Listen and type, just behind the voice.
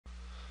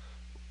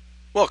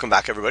Welcome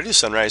back everybody to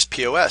Sunrise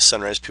POS,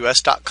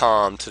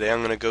 sunrisepos.com. Today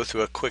I'm going to go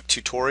through a quick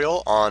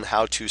tutorial on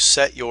how to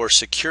set your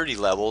security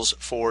levels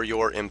for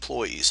your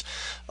employees.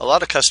 A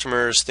lot of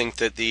customers think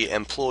that the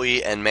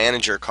employee and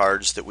manager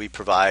cards that we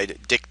provide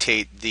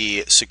dictate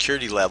the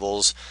security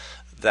levels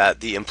that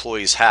the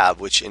employees have,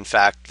 which in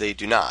fact they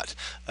do not.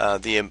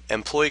 The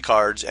employee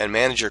cards and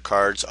manager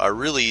cards are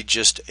really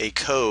just a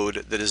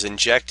code that is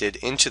injected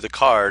into the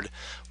card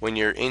when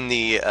you're in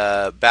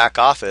the back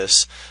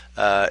office.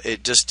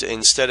 It just,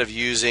 instead of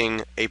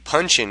using a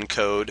punch-in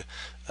code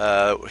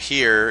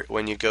here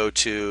when you go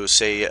to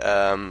say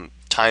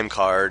time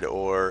card,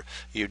 or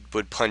you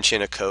would punch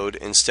in a code,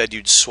 instead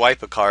you'd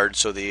swipe a card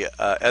so the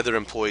other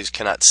employees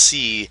cannot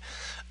see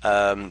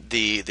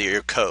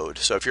your code.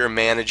 So if you're a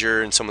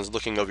manager and someone's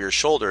looking over your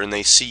shoulder and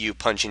they see you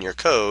punch in your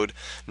code,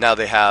 now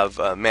they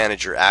have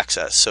manager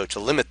access. So to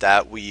limit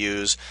that, we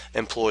use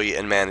employee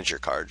and manager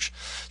cards.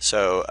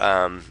 So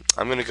I'm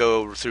going to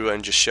go through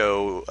and just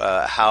show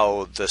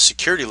how the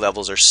security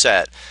levels are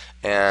set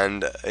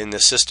and in the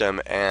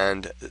system,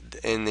 and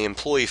in the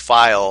employee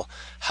file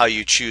how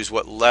you choose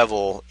what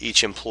level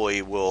each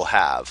employee will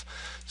have.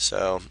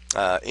 So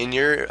in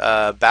your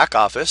back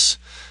office,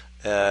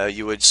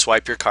 you would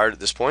swipe your card at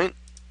this point,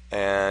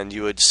 and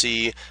you would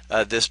see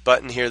this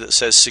button here that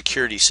says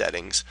security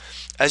settings.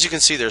 As you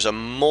can see, there's a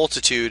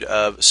multitude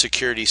of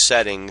security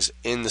settings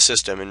in the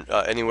system, and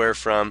anywhere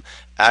from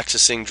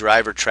accessing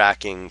driver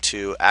tracking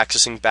to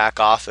accessing back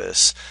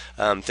office,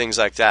 things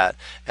like that.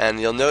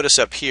 And you'll notice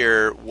up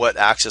here what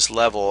access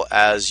level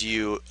as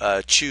you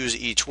choose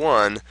each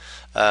one,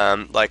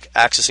 like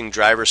accessing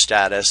driver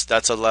status,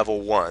 that's a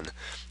level 1.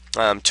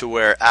 To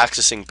where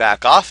accessing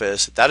back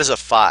office, that is a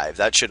 5.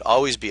 That should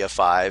always be a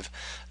 5,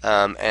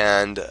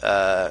 and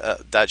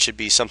that should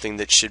be something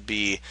that should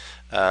be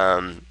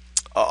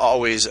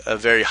always a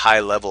very high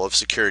level of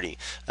security.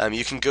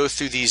 You can go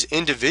through these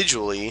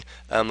individually,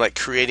 like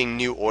creating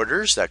new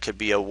orders. That could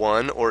be a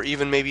 1 or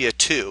even maybe a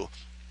 2.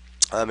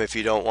 If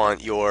you don't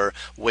want your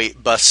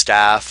wait bus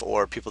staff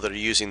or people that are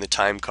using the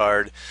time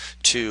card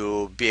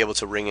to be able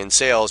to ring in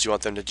sales, you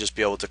want them to just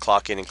be able to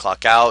clock in and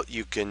clock out,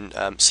 you can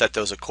set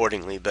those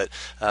accordingly. But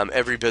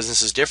every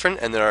business is different,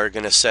 and they are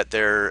going to set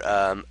their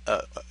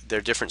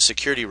different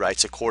security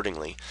rights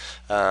accordingly.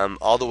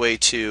 All the way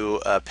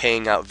to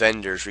paying out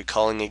vendors,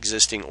 recalling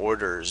existing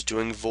orders,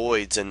 doing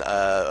voids and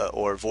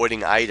or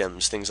voiding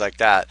items, things like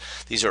that.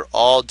 These are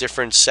all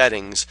different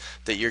settings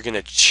that you're going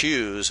to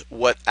choose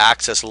what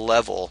access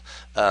level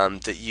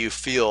that you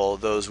feel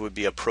those would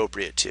be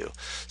appropriate to.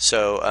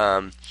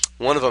 So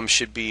one of them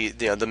should be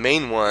the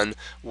main one,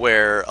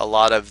 where a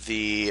lot of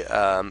the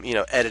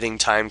editing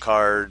time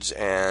cards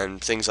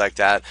and things like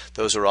that,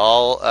 those are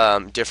all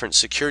different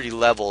security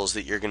levels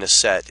that you're going to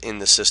set in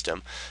the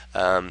system.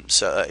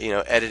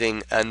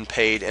 Editing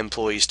unpaid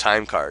employees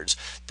time cards,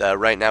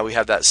 right now we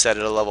have that set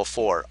at a level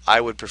 4.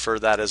 I would prefer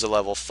that as a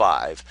level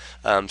 5.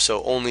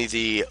 So only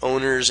the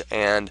owners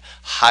and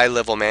high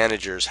level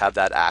managers have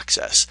that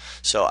access.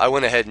 So I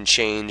went ahead and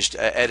changed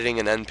editing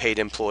an unpaid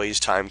employees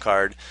time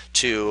card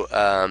to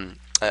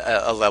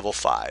a level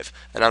 5,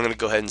 and I'm going to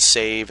go ahead and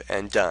save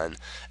and done.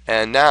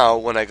 And now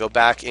when I go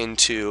back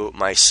into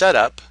my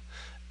setup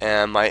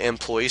and my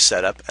employee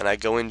setup, and I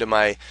go into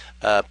my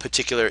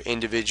particular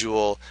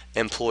individual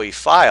employee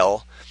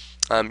file,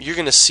 you're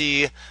going to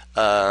see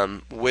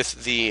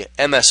with the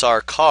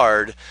MSR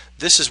card,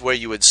 this is where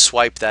you would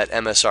swipe that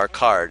MSR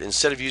card.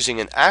 Instead of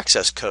using an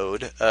access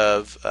code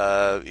of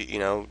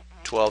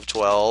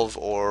 1212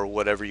 or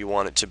whatever you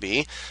want it to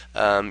be,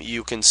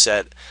 you can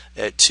set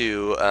it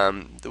to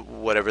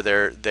whatever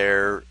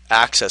their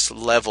access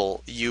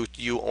level you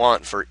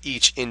want for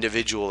each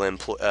individual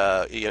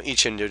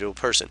each individual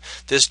person.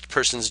 This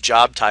person's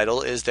job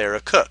title is they're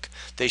a cook.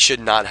 They should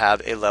not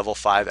have a level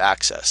 5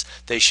 access.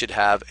 They should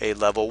have a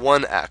level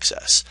 1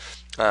 access.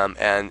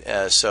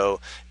 So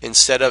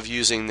instead of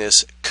using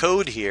this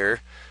code here,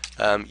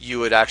 you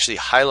would actually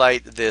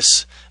highlight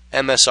this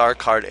MSR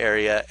card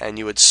area, and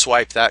you would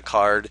swipe that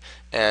card,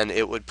 and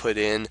it would put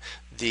in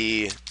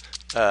the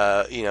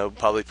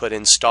probably put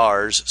in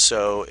stars,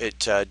 so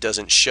it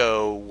doesn't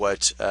show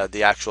what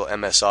the actual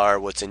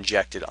MSR, what's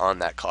injected on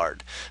that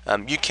card.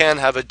 You can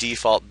have a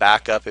default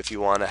backup if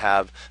you want to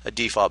have a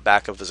default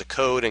backup as a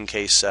code in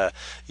case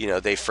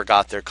they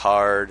forgot their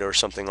card or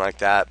something like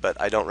that,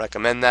 but I don't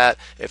recommend that.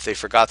 If they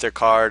forgot their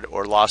card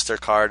or lost their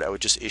card, I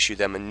would just issue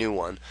them a new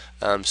one,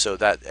 so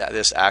that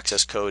this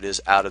access code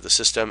is out of the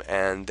system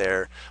and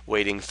they're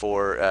waiting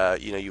for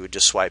you would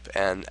just swipe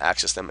and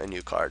access them a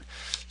new card.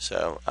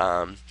 So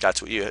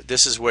that's what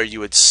this is where you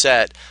would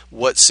set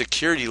what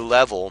security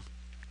level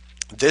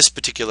this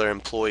particular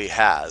employee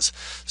has.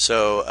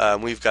 So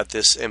we've got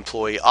this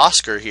employee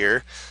Oscar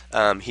here.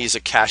 He's a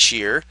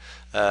cashier,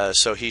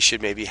 so he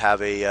should maybe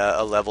have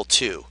a level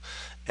 2.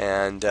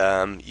 And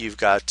you've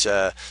got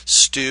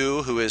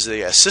Stu, who is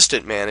the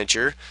assistant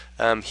manager.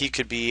 He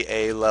could be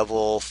a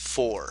level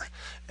 4.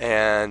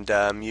 and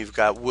you've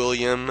got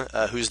William,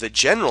 who's the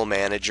general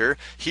manager.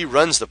 He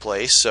runs the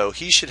place, so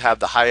he should have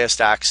the highest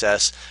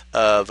access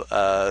of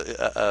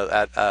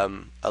at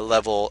a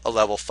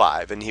level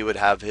 5, and he would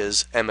have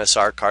his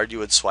MSR card. You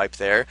would swipe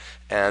there,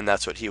 and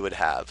that's what he would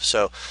have.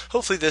 So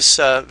hopefully this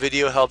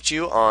video helped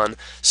you on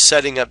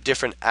setting up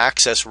different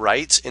access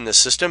rights in the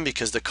system,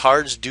 because the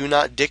cards do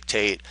not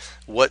dictate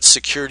what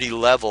security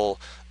level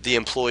the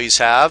employees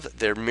have.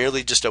 They're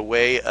merely just a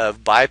way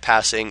of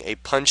bypassing a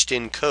punched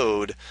in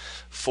code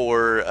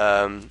for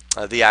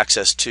the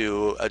access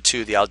to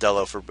the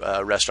Aldelo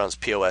for Restaurants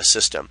POS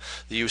system.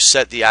 You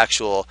set the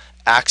actual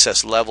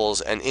access levels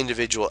and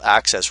individual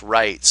access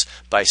rights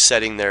by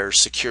setting their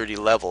security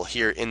level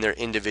here in their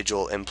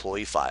individual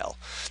employee file.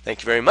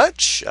 Thank you very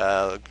much.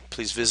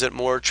 Please visit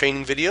more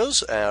training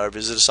videos or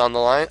visit us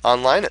online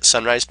at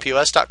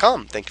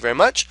sunrisepos.com. Thank you very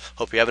much.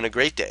 Hope you're having a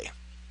great day.